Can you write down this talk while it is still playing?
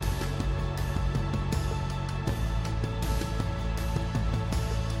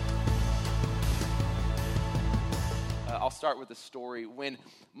I'll start with a story. When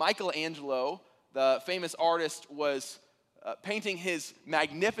Michelangelo, the famous artist, was painting his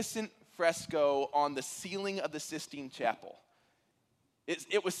magnificent fresco on the ceiling of the Sistine Chapel,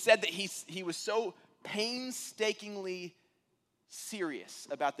 it was said that he was so painstakingly serious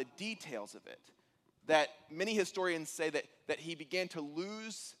about the details of it that many historians say that he began to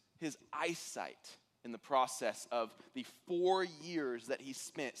lose his eyesight in the process of the 4 years that he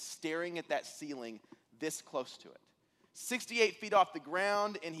spent staring at that ceiling this close to it. 68 feet off the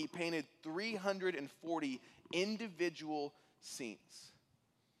ground, and he painted 340 individual scenes.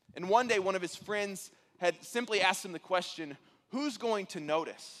 And one day, one of his friends had simply asked him the question, who's going to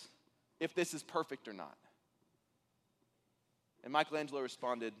notice if this is perfect or not? And Michelangelo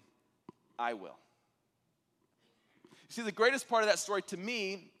responded, I will. You see, the greatest part of that story to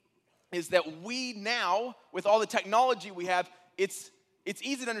me is that we now, with all the technology we have, it's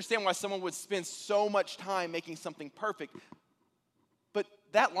easy to understand why someone would spend so much time making something perfect. But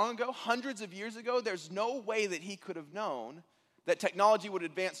that long ago, hundreds of years ago, there's no way that he could have known that technology would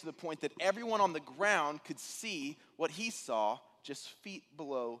advance to the point that everyone on the ground could see what he saw just feet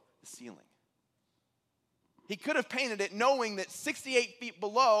below the ceiling. He could have painted it knowing that 68 feet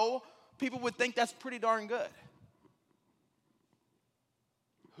below, people would think that's pretty darn good.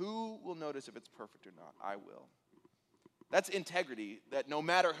 Who will notice if it's perfect or not? I will. That's integrity, that no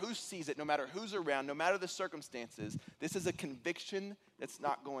matter who sees it, no matter who's around, no matter the circumstances, this is a conviction that's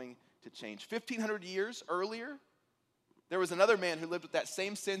not going to change. 1,500 years earlier, there was another man who lived with that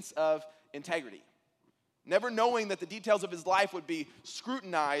same sense of integrity, never knowing that the details of his life would be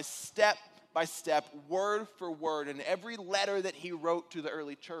scrutinized step by step, word for word, in every letter that he wrote to the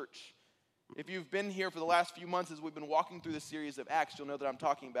early church. If you've been here for the last few months as we've been walking through the series of Acts, you'll know that I'm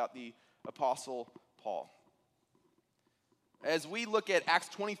talking about the Apostle Paul. As we look at Acts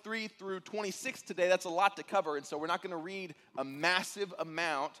 23 through 26 today, that's a lot to cover, and so we're not going to read a massive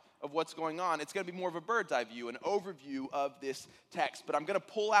amount of what's going on. It's going to be more of a bird's eye view, an overview of this text, but I'm going to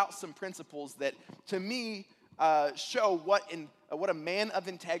pull out some principles that, to me, show what a man of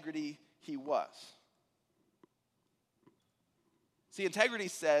integrity he was. See, integrity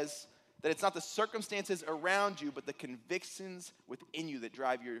says that it's not the circumstances around you, but the convictions within you that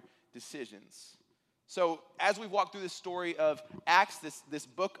drive your decisions. So as we've walked through this story of Acts, this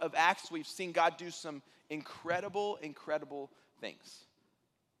book of Acts, we've seen God do some incredible, incredible things.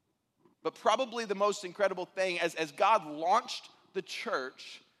 But probably the most incredible thing, as God launched the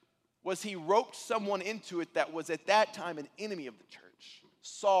church, was he roped someone into it that was at that time an enemy of the church.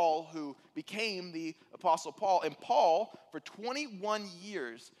 Saul, who became the Apostle Paul. And Paul, for 21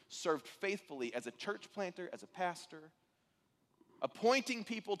 years, served faithfully as a church planter, as a pastor, appointing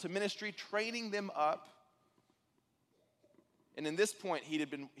people to ministry, training them up. And in this point,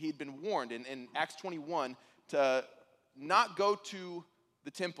 he'd been warned in Acts 21 to not go to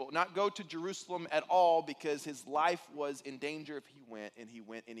the temple, not go to Jerusalem at all, because his life was in danger if he went, and he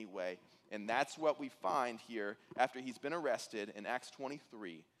went anyway. And that's what we find here after he's been arrested in Acts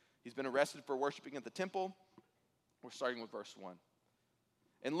 23. He's been arrested for worshiping at the temple. We're starting with verse 1.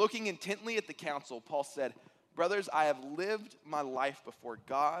 And looking intently at the council, Paul said, "Brothers, I have lived my life before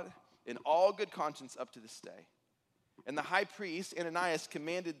God in all good conscience up to this day." And the high priest, Ananias,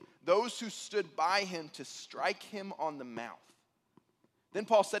 commanded those who stood by him to strike him on the mouth. Then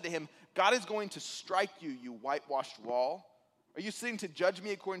Paul said to him, "God is going to strike you, you whitewashed wall. Are you sitting to judge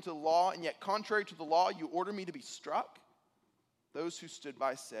me according to the law, and yet contrary to the law you order me to be struck?" Those who stood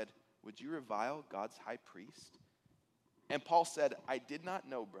by said, "Would you revile God's high priest?" And Paul said, "I did not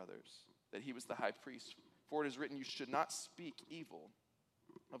know, brothers, that he was the high priest. For it is written, you should not speak evil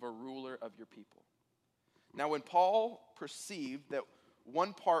of a ruler of your people." Now when Paul perceived that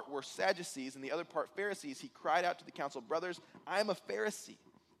one part were Sadducees and the other part Pharisees, he cried out to the council, "Brothers, I am a Pharisee,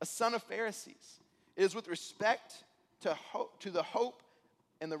 a son of Pharisees. It is with respect to the hope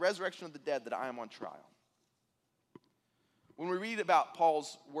and the resurrection of the dead that I am on trial." When we read about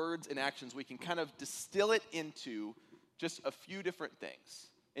Paul's words and actions, we can kind of distill it into just a few different things.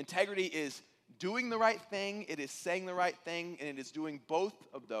 Integrity is doing the right thing, it is saying the right thing, and it is doing both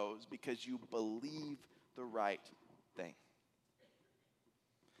of those because you believe the right thing.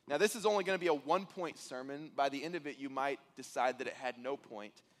 Now, this is only going to be a one-point sermon. By the end of it, you might decide that it had no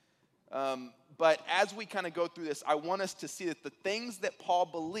point. But as we kind of go through this, I want us to see that the things that Paul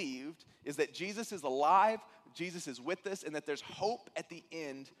believed is that Jesus is alive, Jesus is with us, and that there's hope at the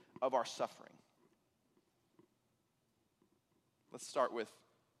end of our suffering. Let's start with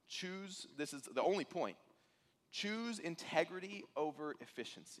choose, this is the only point, choose integrity over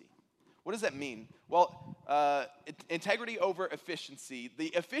efficiency. What does that mean? Well, integrity over efficiency. The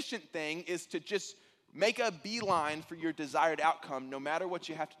efficient thing is to just Make a beeline for your desired outcome no matter what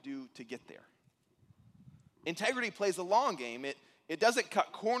you have to do to get there. Integrity plays a long game. It doesn't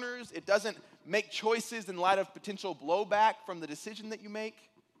cut corners. It doesn't make choices in light of potential blowback from the decision that you make.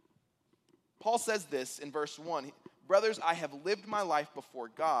 Paul says this in verse 1, brothers, I have lived my life before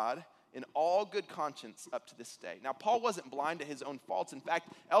God in all good conscience up to this day. Now, Paul wasn't blind to his own faults. In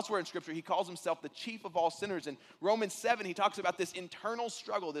fact, elsewhere in Scripture, he calls himself the chief of all sinners. In Romans 7, he talks about this internal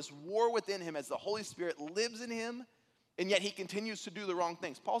struggle, this war within him as the Holy Spirit lives in him, and yet he continues to do the wrong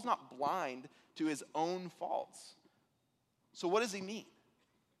things. Paul's not blind to his own faults. So what does he mean?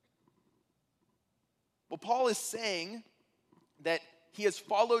 Well, Paul is saying that he has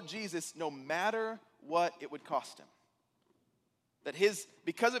followed Jesus no matter what it would cost him. That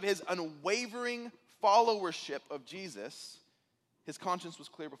because of his unwavering followership of Jesus, his conscience was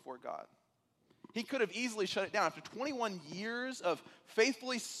clear before God. He could have easily shut it down. After 21 years of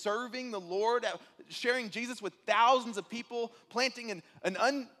faithfully serving the Lord, sharing Jesus with thousands of people, planting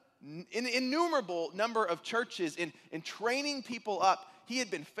an innumerable number of churches, and training people up, he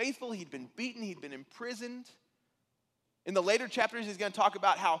had been faithful, he'd been beaten, he'd been imprisoned. In the later chapters, he's going to talk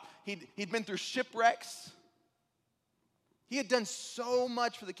about how he'd been through shipwrecks. He had done so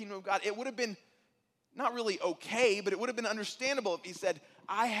much for the kingdom of God. It would have been not really okay, but it would have been understandable if he said,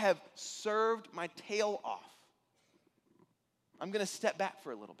 I have served my tail off. I'm going to step back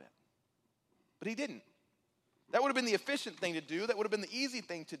for a little bit. But he didn't. That would have been the efficient thing to do. That would have been the easy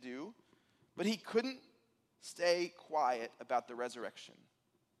thing to do. But he couldn't stay quiet about the resurrection.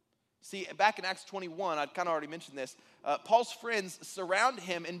 See, back in Acts 21, I'd kind of already mentioned this, Paul's friends surround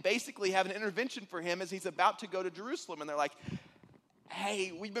him and basically have an intervention for him as he's about to go to Jerusalem. And they're like,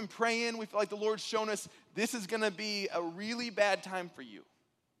 hey, we've been praying. We feel like the Lord's shown us this is going to be a really bad time for you.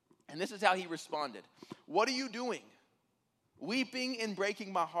 And this is how he responded. What are you doing? Weeping and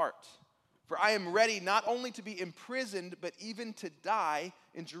breaking my heart. For I am ready not only to be imprisoned, but even to die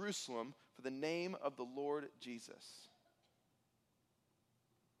in Jerusalem for the name of the Lord Jesus.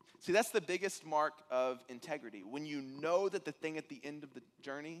 See, that's the biggest mark of integrity. When you know that the thing at the end of the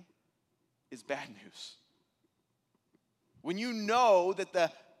journey is bad news. When you know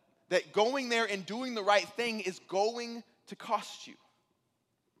that going there and doing the right thing is going to cost you.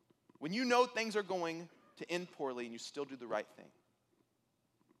 When you know things are going to end poorly and you still do the right thing.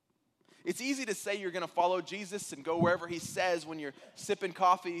 It's easy to say you're going to follow Jesus and go wherever he says when you're sipping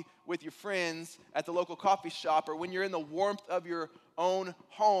coffee with your friends at the local coffee shop, or when you're in the warmth of your own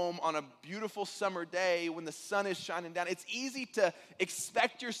home on a beautiful summer day when the sun is shining down. It's easy to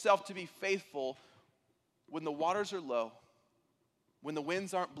expect yourself to be faithful when the waters are low, when the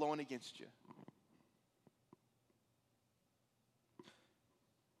winds aren't blowing against you.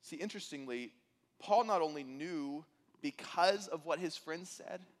 See, interestingly, Paul not only knew because of what his friends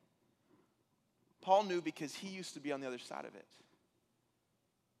said, Paul knew because he used to be on the other side of it.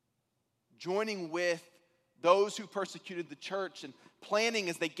 Joining with those who persecuted the church and planning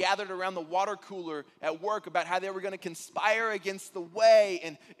as they gathered around the water cooler at work about how they were going to conspire against the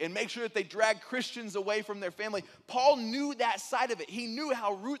way and make sure that they dragged Christians away from their family. Paul knew that side of it. He knew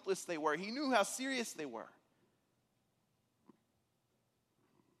how ruthless they were. He knew how serious they were.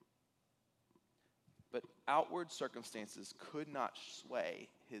 But outward circumstances could not sway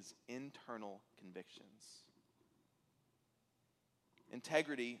his internal convictions.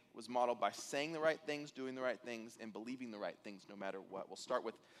 Integrity was modeled by saying the right things, doing the right things, and believing the right things no matter what. We'll start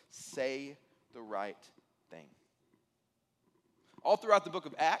with say the right thing. All throughout the book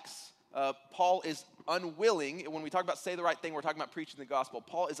of Acts, Paul is unwilling, when we talk about say the right thing, we're talking about preaching the gospel.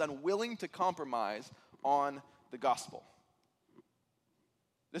 Paul is unwilling to compromise on the gospel.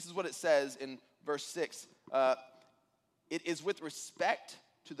 This is what it says in verse 6. It is with respect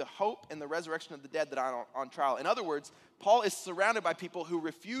to the hope and the resurrection of the dead that I'm on trial. In other words, Paul is surrounded by people who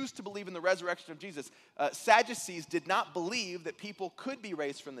refuse to believe in the resurrection of Jesus. Sadducees did not believe that people could be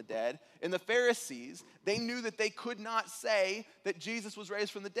raised from the dead. And the Pharisees, they knew that they could not say that Jesus was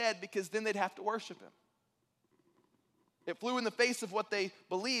raised from the dead because then they'd have to worship him. It flew in the face of what they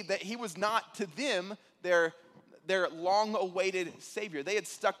believed, that he was not to them their long-awaited Savior. They had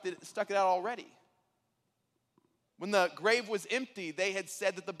stuck it out already. When the grave was empty, they had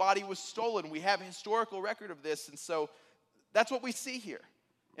said that the body was stolen. We have a historical record of this, and so that's what we see here.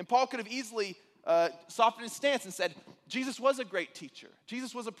 And Paul could have easily softened his stance and said, Jesus was a great teacher.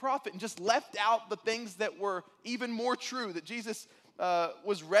 Jesus was a prophet, and just left out the things that were even more true, that Jesus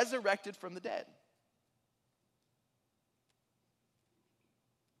was resurrected from the dead.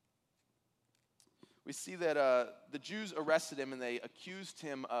 We see that the Jews arrested him, and they accused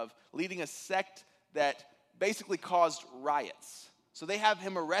him of leading a sect that basically caused riots. So they have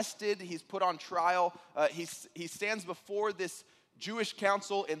him arrested. He's put on trial. He stands before this Jewish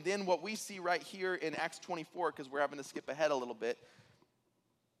council. And then what we see right here in Acts 24, because we're having to skip ahead a little bit,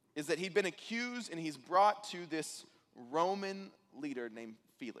 is that he'd been accused and he's brought to this Roman leader named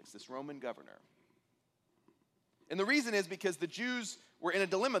Felix, this Roman governor. And the reason is because the Jews were in a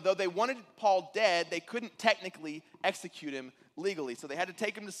dilemma. Though they wanted Paul dead, they couldn't technically execute him legally. So they had to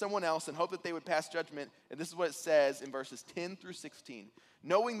take him to someone else and hope that they would pass judgment. And this is what it says in verses 10 through 16.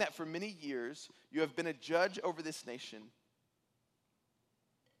 Knowing that for many years you have been a judge over this nation,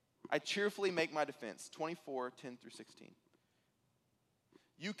 I cheerfully make my defense. 24, 10 through 16.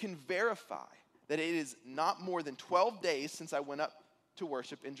 You can verify that it is not more than 12 days since I went up to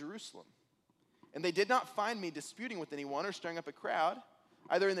worship in Jerusalem. And they did not find me disputing with anyone or stirring up a crowd,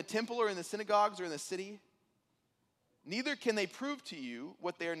 either in the temple or in the synagogues or in the city. Neither can they prove to you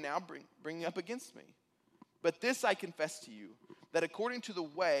what they are now bringing up against me. But this I confess to you, that according to the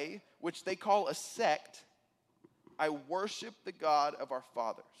way which they call a sect, I worship the God of our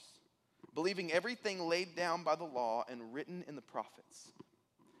fathers, believing everything laid down by the law and written in the prophets,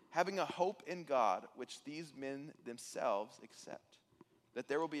 having a hope in God which these men themselves accept, that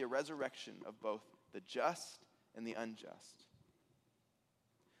there will be a resurrection of both the just and the unjust.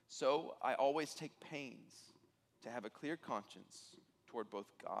 So I always take pains to have a clear conscience toward both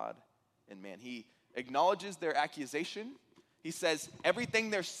God and man. He acknowledges their accusation. He says everything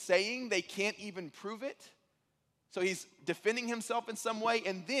they're saying, they can't even prove it. So he's defending himself in some way,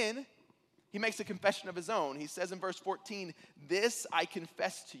 and then he makes a confession of his own. He says in verse 14, this I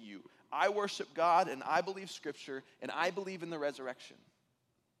confess to you. I worship God, and I believe Scripture, and I believe in the resurrection.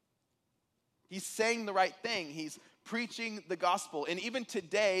 He's saying the right thing. He's preaching the gospel. And even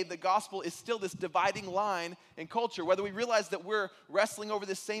today, the gospel is still this dividing line in culture, whether we realize that we're wrestling over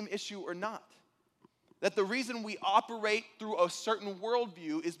the same issue or not. That the reason we operate through a certain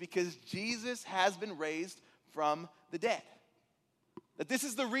worldview is because Jesus has been raised from the dead. That this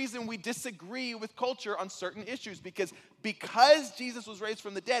is the reason we disagree with culture on certain issues, because Jesus was raised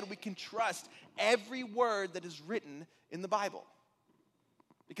from the dead, we can trust every word that is written in the Bible.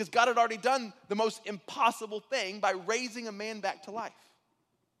 Because God had already done the most impossible thing by raising a man back to life,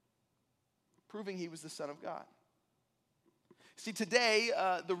 proving he was the Son of God. See, today,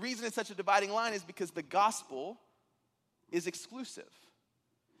 the reason it's such a dividing line is because the gospel is exclusive.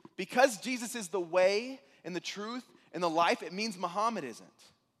 Because Jesus is the way and the truth and the life, it means Muhammad isn't.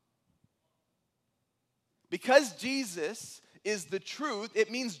 Because Jesus is the truth,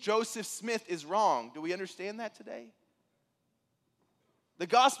 it means Joseph Smith is wrong. Do we understand that today? The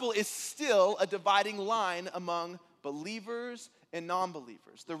gospel is still a dividing line among believers and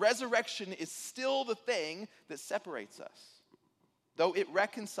non-believers. The resurrection is still the thing that separates us, though it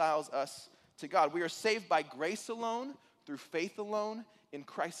reconciles us to God. We are saved by grace alone, through faith alone, in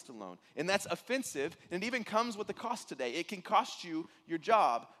Christ alone. And that's offensive, and it even comes with a cost today. It can cost you your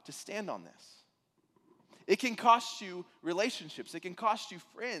job to stand on this. It can cost you relationships. It can cost you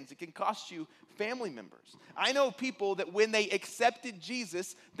friends. It can cost you family members. I know people that when they accepted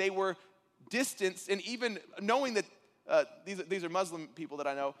Jesus, they were distanced, and even knowing that these are Muslim people that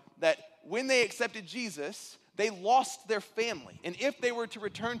I know, that when they accepted Jesus, they lost their family. And if they were to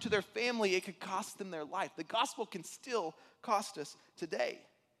return to their family, it could cost them their life. The gospel can still cost us today.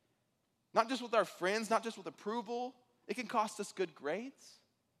 Not just with our friends, not just with approval. It can cost us good grades.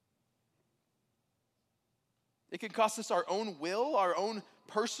 It can cost us our own will, our own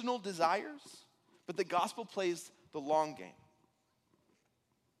personal desires. But the gospel plays the long game.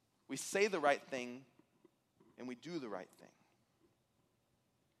 We say the right thing, and we do the right thing.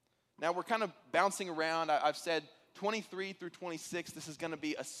 Now, we're kind of bouncing around. I've said 23 through 26. This is going to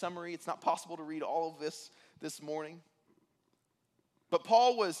be a summary. It's not possible to read all of this morning. But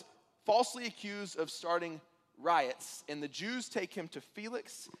Paul was falsely accused of starting riots, and the Jews take him to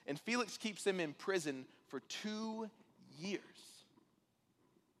Felix, and Felix keeps him in prison for 2 years.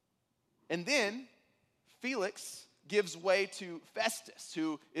 And then Felix gives way to Festus,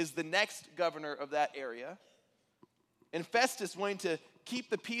 who is the next governor of that area. And Festus, wanting to keep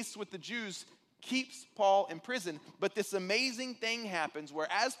the peace with the Jews, keeps Paul in prison. But this amazing thing happens where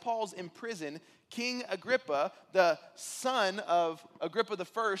as Paul's in prison, King Agrippa, the son of Agrippa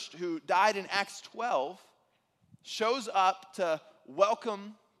I, who died in Acts 12, shows up to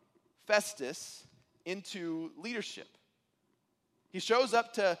welcome Festus into leadership. He shows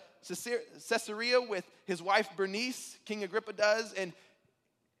up to Caesarea with his wife Bernice, King Agrippa does, and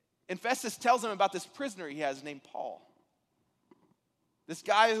Festus tells him about this prisoner he has named Paul. This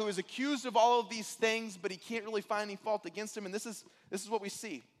guy who is accused of all of these things, but he can't really find any fault against him, and this is what we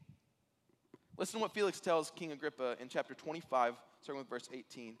see. Listen to what Felix tells King Agrippa in chapter 25, starting with verse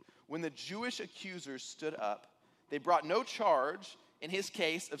 18. When the Jewish accusers stood up, they brought no charge in his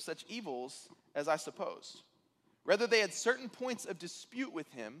case of such evils as I supposed. Rather, they had certain points of dispute with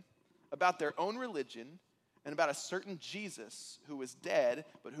him about their own religion and about a certain Jesus who was dead,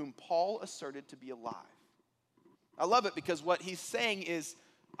 but whom Paul asserted to be alive. I love it because what he's saying is,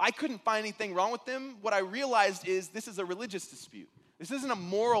 I couldn't find anything wrong with them. What I realized is this is a religious dispute. This isn't a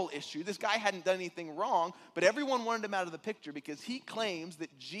moral issue. This guy hadn't done anything wrong, but everyone wanted him out of the picture because he claims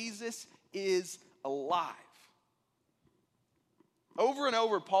that Jesus is alive. Over and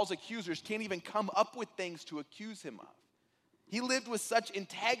over, Paul's accusers can't even come up with things to accuse him of. He lived with such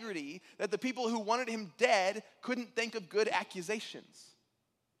integrity that the people who wanted him dead couldn't think of good accusations.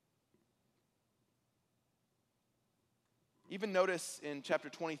 Even notice in chapter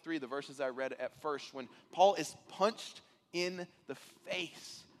 23, the verses I read at first, when Paul is punched in the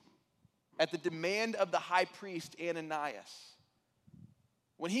face at the demand of the high priest Ananias.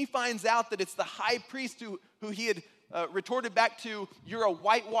 When he finds out that it's the high priest who he had retorted back to, you're a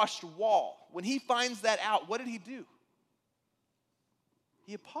whitewashed wall. When he finds that out, what did he do?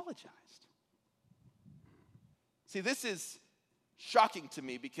 He apologized. See, this is shocking to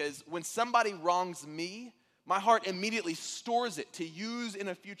me because when somebody wrongs me, my heart immediately stores it to use in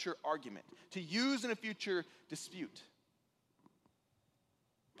a future argument, to use in a future dispute.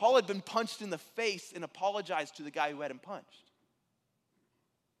 Paul had been punched in the face and apologized to the guy who had him punched.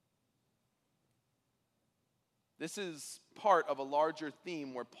 This is part of a larger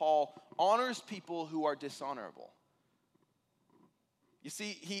theme where Paul honors people who are dishonorable. You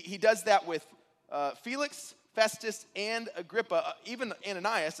see, he does that with Felix, Festus, and Agrippa, even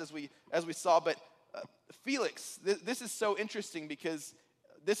Ananias, as we saw. But Felix, this is so interesting because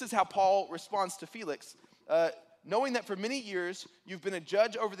this is how Paul responds to Felix. Knowing that for many years you've been a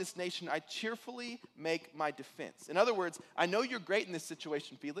judge over this nation, I cheerfully make my defense. In other words, I know you're great in this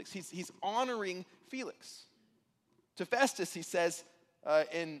situation, Felix. He's honoring Felix. To Festus, he says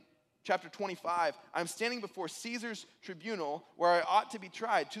in chapter 25, I'm standing before Caesar's tribunal where I ought to be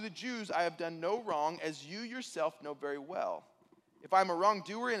tried. To the Jews I have done no wrong, as you yourself know very well. If I'm a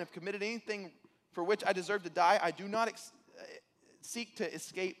wrongdoer and have committed anything for which I deserve to die, I do not seek to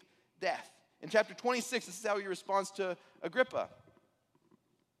escape death. In chapter 26, this is how he responds to Agrippa.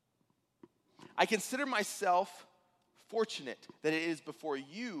 I consider myself fortunate that it is before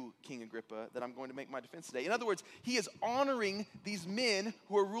you, King Agrippa, that I'm going to make my defense today. In other words, he is honoring these men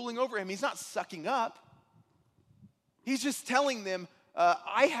who are ruling over him. He's not sucking up. He's just telling them,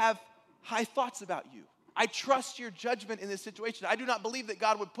 I have high thoughts about you. I trust your judgment in this situation. I do not believe that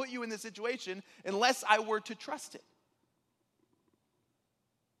God would put you in this situation unless I were to trust it.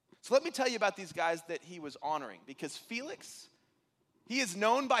 So let me tell you about these guys that he was honoring, because Felix, he is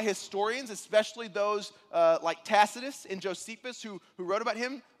known by historians, especially those like Tacitus and Josephus who wrote about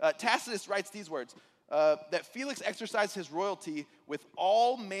him. Tacitus writes these words, that Felix exercised his royalty with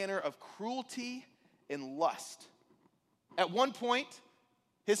all manner of cruelty and lust. At one point,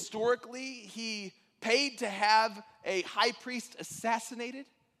 historically, he paid to have a high priest assassinated.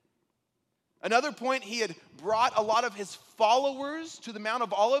 Another point, he had brought a lot of his followers to the Mount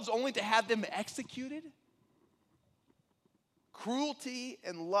of Olives only to have them executed. Cruelty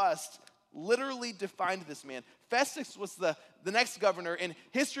and lust literally defined this man. Festus was the next governor, and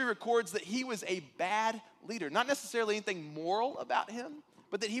history records that he was a bad leader. Not necessarily anything moral about him,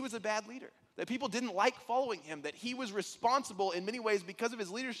 but that he was a bad leader. That people didn't like following him, that he was responsible in many ways because of his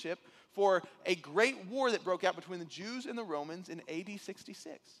leadership for a great war that broke out between the Jews and the Romans in AD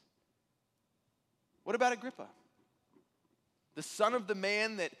 66. What about Agrippa? The son of the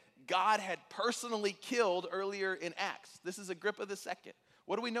man that God had personally killed earlier in Acts. This is Agrippa II.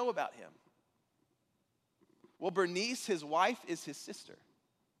 What do we know about him? Well, Bernice, his wife, is his sister.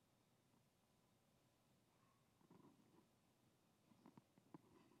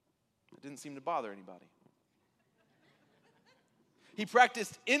 It didn't seem to bother anybody. He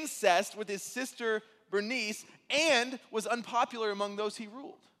practiced incest with his sister Bernice and was unpopular among those he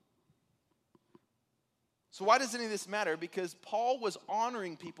ruled. So why does any of this matter? Because Paul was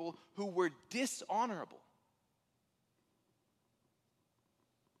honoring people who were dishonorable.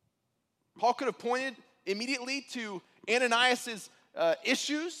 Paul could have pointed immediately to Ananias'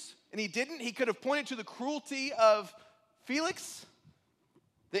 issues, and he didn't. He could have pointed to the cruelty of Felix,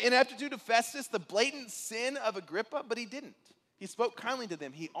 the ineptitude of Festus, the blatant sin of Agrippa, but he didn't. He spoke kindly to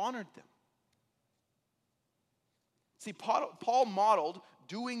them. He honored them. See, Paul modeled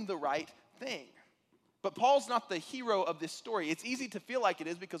doing the right thing. But Paul's not the hero of this story. It's easy to feel like it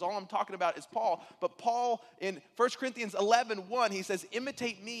is because all I'm talking about is Paul. But Paul in 1 Corinthians 11:1, he says,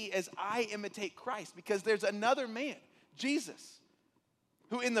 imitate me as I imitate Christ. Because there's another man, Jesus,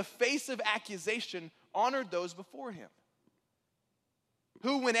 who in the face of accusation honored those before him.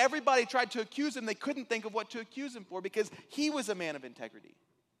 Who, when everybody tried to accuse him, they couldn't think of what to accuse him for because he was a man of integrity.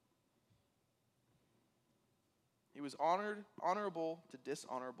 He was honorable to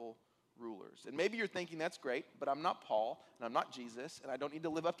dishonorable rulers. And maybe you're thinking, that's great, but I'm not Paul, and I'm not Jesus, and I don't need to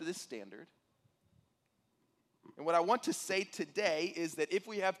live up to this standard. And what I want to say today is that if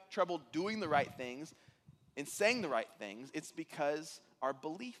we have trouble doing the right things and saying the right things, it's because our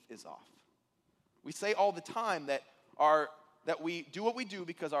belief is off. We say all the time that we do what we do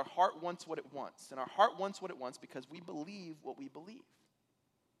because our heart wants what it wants. And our heart wants what it wants because we believe what we believe.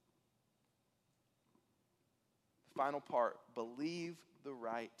 The final part, believe the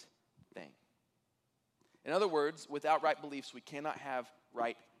right thing. In other words, without right beliefs, we cannot have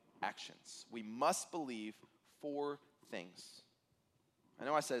right actions. We must believe 4 things. I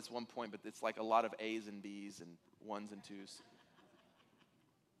know I said it's 1 point, but it's like a lot of A's and B's and 1s and 2s.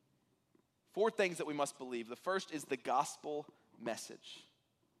 4 things that we must believe. The first is the gospel message.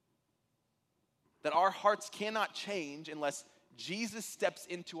 That our hearts cannot change unless Jesus steps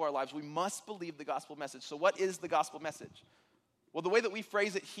into our lives. We must believe the gospel message. So what is the gospel message? Well, the way that we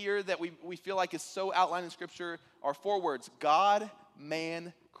phrase it here that we feel like is so outlined in Scripture are 4 words: God,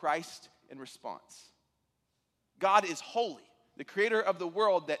 man, Christ, and response. God is holy, the creator of the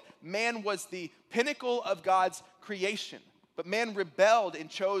world, that man was the pinnacle of God's creation. But man rebelled and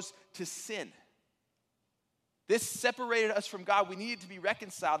chose to sin. This separated us from God. We needed to be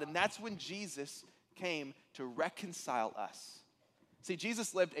reconciled, and that's when Jesus came to reconcile us. See,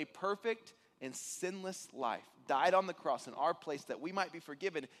 Jesus lived a perfect and sinless life, died on the cross in our place that we might be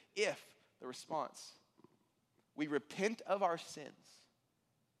forgiven if the response, we repent of our sins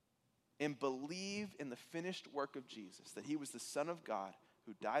and believe in the finished work of Jesus, that he was the Son of God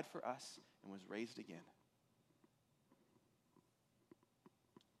who died for us and was raised again.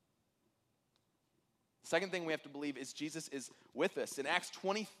 The second thing we have to believe is Jesus is with us. In Acts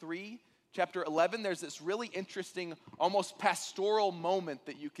 23, chapter 11, there's this really interesting, almost pastoral moment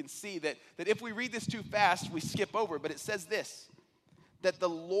that you can see that if we read this too fast, we skip over. But it says this, that the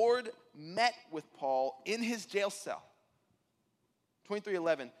Lord met with Paul in his jail cell.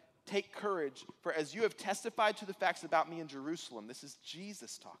 23:11, take courage, for as you have testified to the facts about me in Jerusalem, this is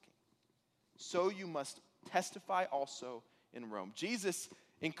Jesus talking, so you must testify also in Rome. Jesus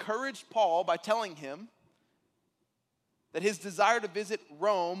encouraged Paul by telling him that his desire to visit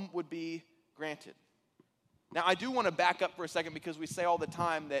Rome would be granted. Now, I do want to back up for a second because we say all the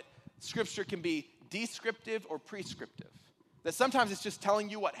time that Scripture can be descriptive or prescriptive. That sometimes it's just telling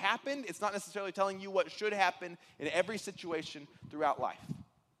you what happened. It's not necessarily telling you what should happen in every situation throughout life.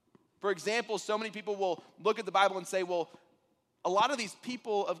 For example, so many people will look at the Bible and say, well, a lot of these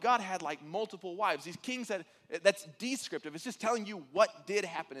people of God had like multiple wives. These kings had, that's descriptive. It's just telling you what did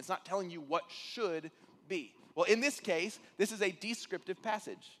happen. It's not telling you what should be. Well, in this case, this is a descriptive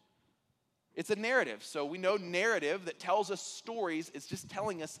passage. It's a narrative. So we know narrative that tells us stories is just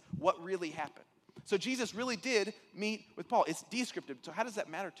telling us what really happened. So Jesus really did meet with Paul. It's descriptive. So how does that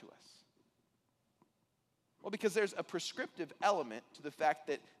matter to us? Well, because there's a prescriptive element to the fact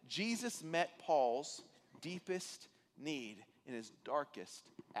that Jesus met Paul's deepest need in his darkest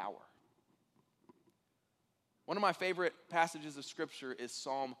hour. One of my favorite passages of Scripture is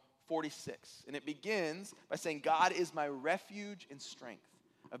Psalm 46, and it begins by saying, God is my refuge and strength,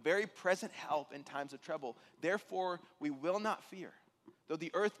 a very present help in times of trouble. Therefore, we will not fear. Though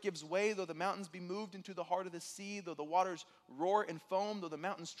the earth gives way, though the mountains be moved into the heart of the sea, though the waters roar and foam, though the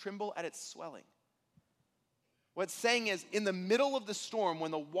mountains tremble at its swelling. What it's saying is, in the middle of the storm,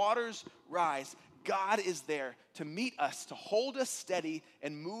 when the waters rise, God is there to meet us, to hold us steady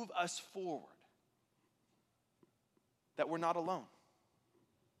and move us forward. That we're not alone.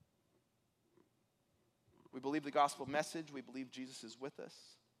 We believe the gospel message. We believe Jesus is with us.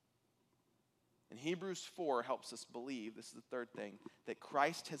 And Hebrews 4 helps us believe, this is the third thing, that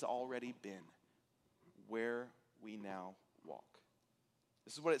Christ has already been where we now walk.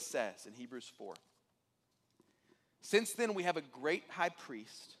 This is what it says in Hebrews 4. Since then we have a great high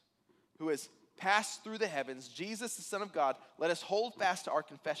priest who has passed through the heavens, Jesus, the Son of God. Let us hold fast to our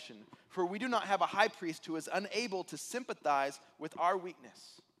confession, for we do not have a high priest who is unable to sympathize with our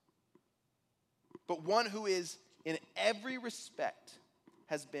weakness, but one who is in every respect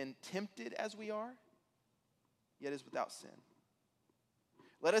has been tempted as we are, yet is without sin.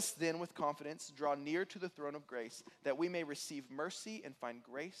 Let us then with confidence draw near to the throne of grace, that we may receive mercy and find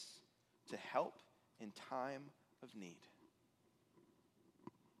grace to help in time of need.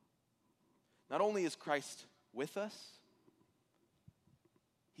 Not only is Christ with us,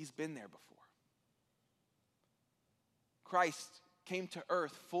 he's been there before. Christ came to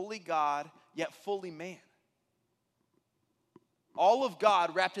earth fully God, yet fully man. All of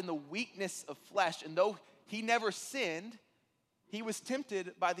God wrapped in the weakness of flesh, and though he never sinned, he was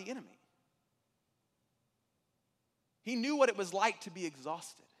tempted by the enemy. He knew what it was like to be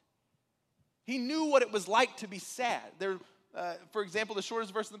exhausted. He knew what it was like to be sad. For example, the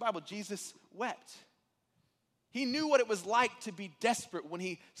shortest verse in the Bible, Jesus wept. He knew what it was like to be desperate when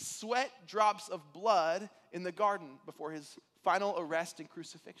he sweat drops of blood in the garden before his final arrest and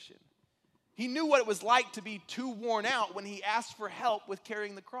crucifixion. He knew what it was like to be too worn out when he asked for help with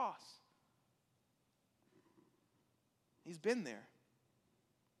carrying the cross. He's been there.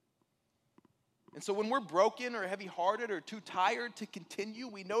 And so when we're broken or heavy-hearted or too tired to continue,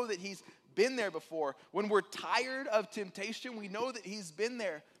 we know that he's been there before. When we're tired of temptation, we know that he's been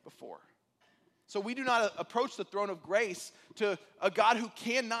there before. So we do not approach the throne of grace to a God who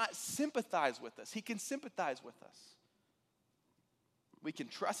cannot sympathize with us. He can sympathize with us. We can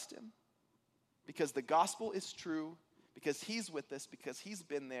trust him because the gospel is true, because he's with us, because he's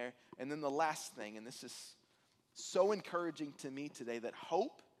been there. And then the last thing, and this is so encouraging to me today, that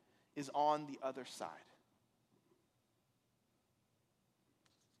hope is on the other side.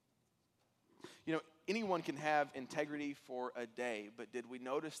 You know, anyone can have integrity for a day, but did we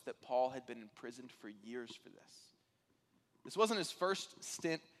notice that Paul had been imprisoned for years for this? This wasn't his first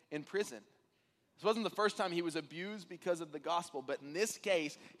stint in prison. This wasn't the first time he was abused because of the gospel, but in this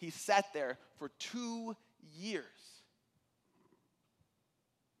case, he sat there for 2 years.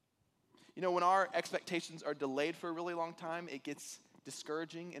 You know, when our expectations are delayed for a really long time, it gets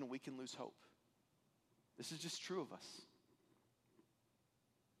discouraging and we can lose hope. This is just true of us.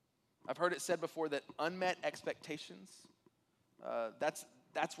 I've heard it said before that unmet expectations, that's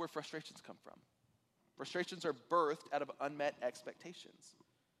where frustrations come from. Frustrations are birthed out of unmet expectations.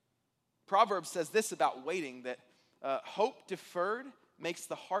 Proverbs says this about waiting, that hope deferred makes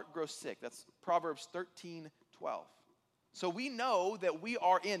the heart grow sick. That's Proverbs 13:12. So we know that we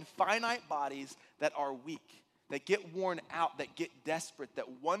are in finite bodies that are weak, that get worn out, that get desperate,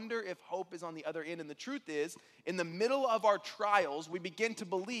 that wonder if hope is on the other end. And the truth is, in the middle of our trials, we begin to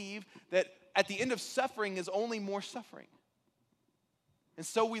believe that at the end of suffering is only more suffering. And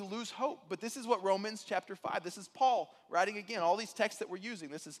so we lose hope. But this is what Romans chapter 5, this is Paul writing again. All these texts that we're using,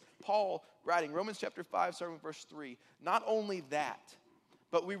 this is Paul writing. Romans chapter 5, starting with verse 3. Not only that,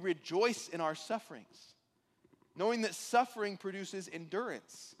 but we rejoice in our sufferings, knowing that suffering produces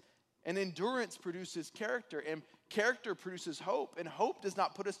endurance. And endurance produces character, and character produces hope. And hope does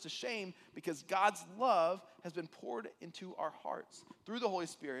not put us to shame because God's love has been poured into our hearts through the Holy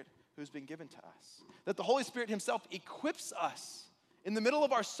Spirit who's been given to us. That the Holy Spirit himself equips us in the middle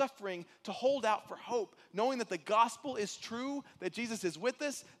of our suffering to hold out for hope, knowing that the gospel is true, that Jesus is with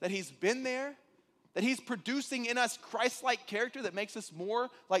us, that he's been there, that he's producing in us Christ-like character that makes us more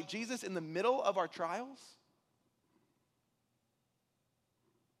like Jesus in the middle of our trials.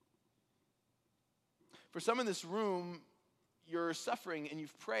 For some in this room, you're suffering and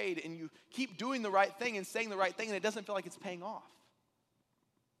you've prayed and you keep doing the right thing and saying the right thing and it doesn't feel like it's paying off.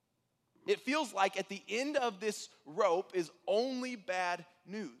 It feels like at the end of this rope is only bad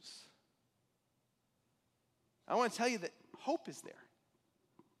news. I want to tell you that hope is there.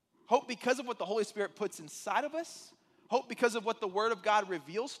 Hope because of what the Holy Spirit puts inside of us. Hope because of what the Word of God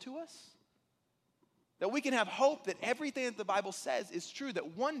reveals to us. That we can have hope that everything that the Bible says is true,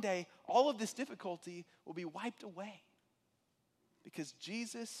 that one day all of this difficulty will be wiped away because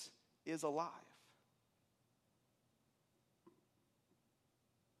Jesus is alive.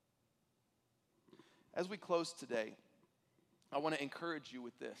 As we close today, I want to encourage you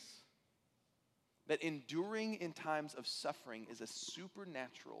with this, that enduring in times of suffering is a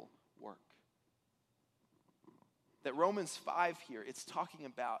supernatural work. That Romans 5 here, it's talking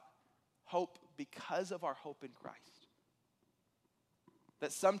about hope because of our hope in Christ.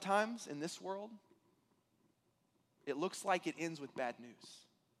 That sometimes in this world, it looks like it ends with bad news.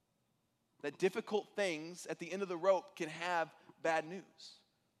 That difficult things at the end of the rope can have bad news.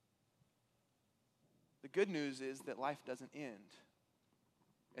 The good news is that life doesn't end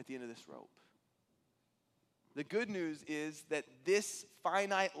at the end of this rope. The good news is that this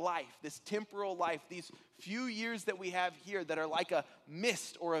finite life, this temporal life, these few years that we have here that are like a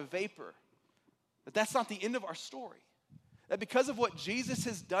mist or a vapor, that's not the end of our story. That because of what Jesus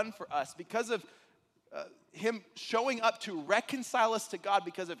has done for us, because of him showing up to reconcile us to God,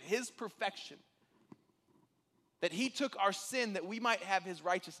 because of his perfection, that he took our sin that we might have his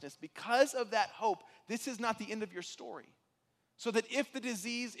righteousness. Because of that hope, this is not the end of your story. So that if the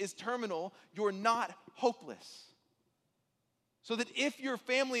disease is terminal, you're not hopeless. So that if your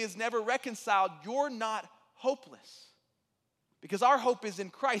family is never reconciled, you're not hopeless. Because our hope is in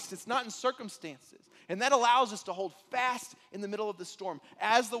Christ, it's not in circumstances. And that allows us to hold fast in the middle of the storm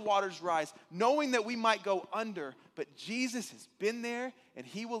as the waters rise, knowing that we might go under, but Jesus has been there and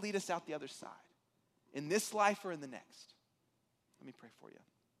he will lead us out the other side, in this life or in the next. Let me pray for you.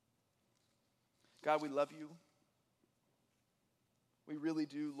 God, we love you. We really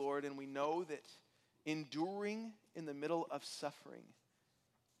do, Lord, and we know that enduring in the middle of suffering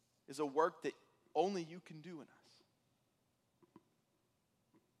is a work that only you can do in us.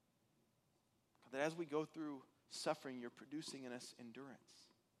 That as we go through suffering, you're producing in us endurance.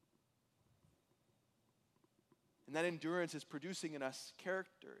 And that endurance is producing in us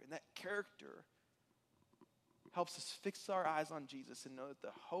character. And that character helps us fix our eyes on Jesus and know that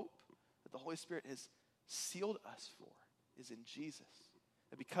the hope that the Holy Spirit has sealed us for is in Jesus.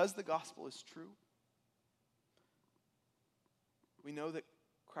 That because the gospel is true, we know that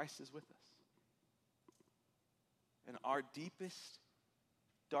Christ is with us. In our deepest,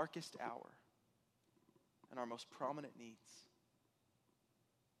 darkest hour, and our most prominent needs.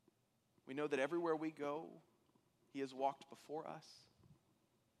 We know that everywhere we go, he has walked before us.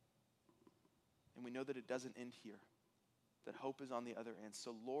 And we know that it doesn't end here, that hope is on the other end.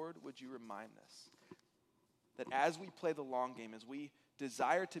 So Lord, would you remind us that as we play the long game, as we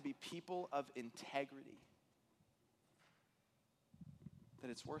desire to be people of integrity, that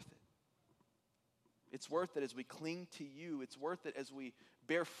it's worth it. It's worth it as we cling to you. It's worth it as we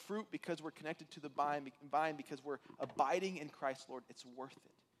bear fruit because we're connected to the vine, because we're abiding in Christ, Lord. It's worth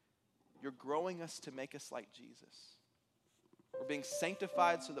it. You're growing us to make us like Jesus. We're being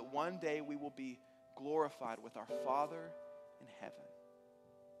sanctified so that one day we will be glorified with our Father in heaven.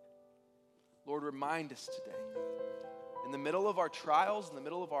 Lord, remind us today, in the middle of our trials, in the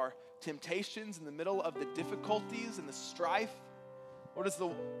middle of our temptations, in the middle of the difficulties and the strife, Lord, as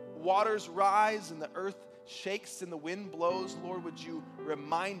the waters rise and the earth shakes and the wind blows, Lord, would you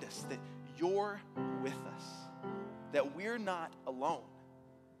remind us that you're with us, that we're not alone,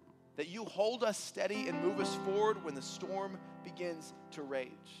 that you hold us steady and move us forward when the storm begins to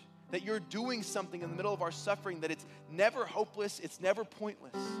rage, that you're doing something in the middle of our suffering, that it's never hopeless, it's never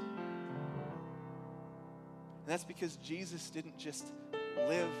pointless. And that's because Jesus didn't just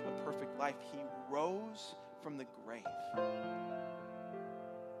live a perfect life, he rose from the grave.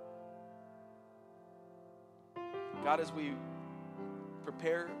 God, as we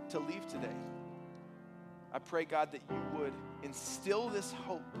prepare to leave today, I pray, God, that you would instill this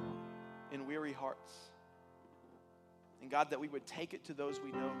hope in weary hearts. And God, that we would take it to those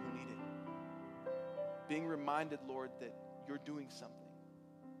we know who need it. Being reminded, Lord, that you're doing something.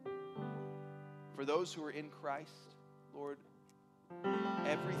 For those who are in Christ, Lord,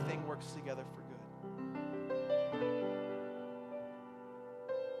 everything works together for good.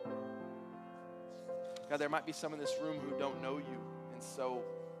 God, there might be some in this room who don't know you. And so,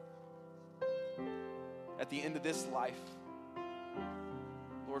 at the end of this life,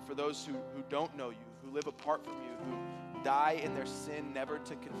 Lord, for those who don't know you, who live apart from you, who die in their sin, never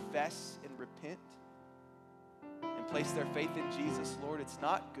to confess and repent and place their faith in Jesus, Lord, it's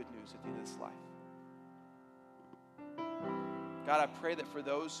not good news at the end of this life. God, I pray that for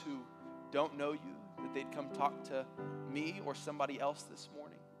those who don't know you, that they'd come talk to me or somebody else this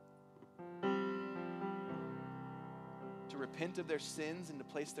morning, to repent of their sins and to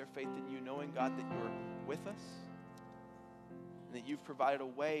place their faith in you, knowing, God, that you're with us and that you've provided a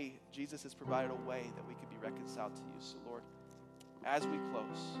way, Jesus has provided a way that we could be reconciled to you. So, Lord, as we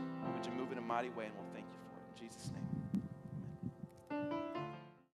close, would you move in a mighty way, and we'll thank you for it. In Jesus' name, amen.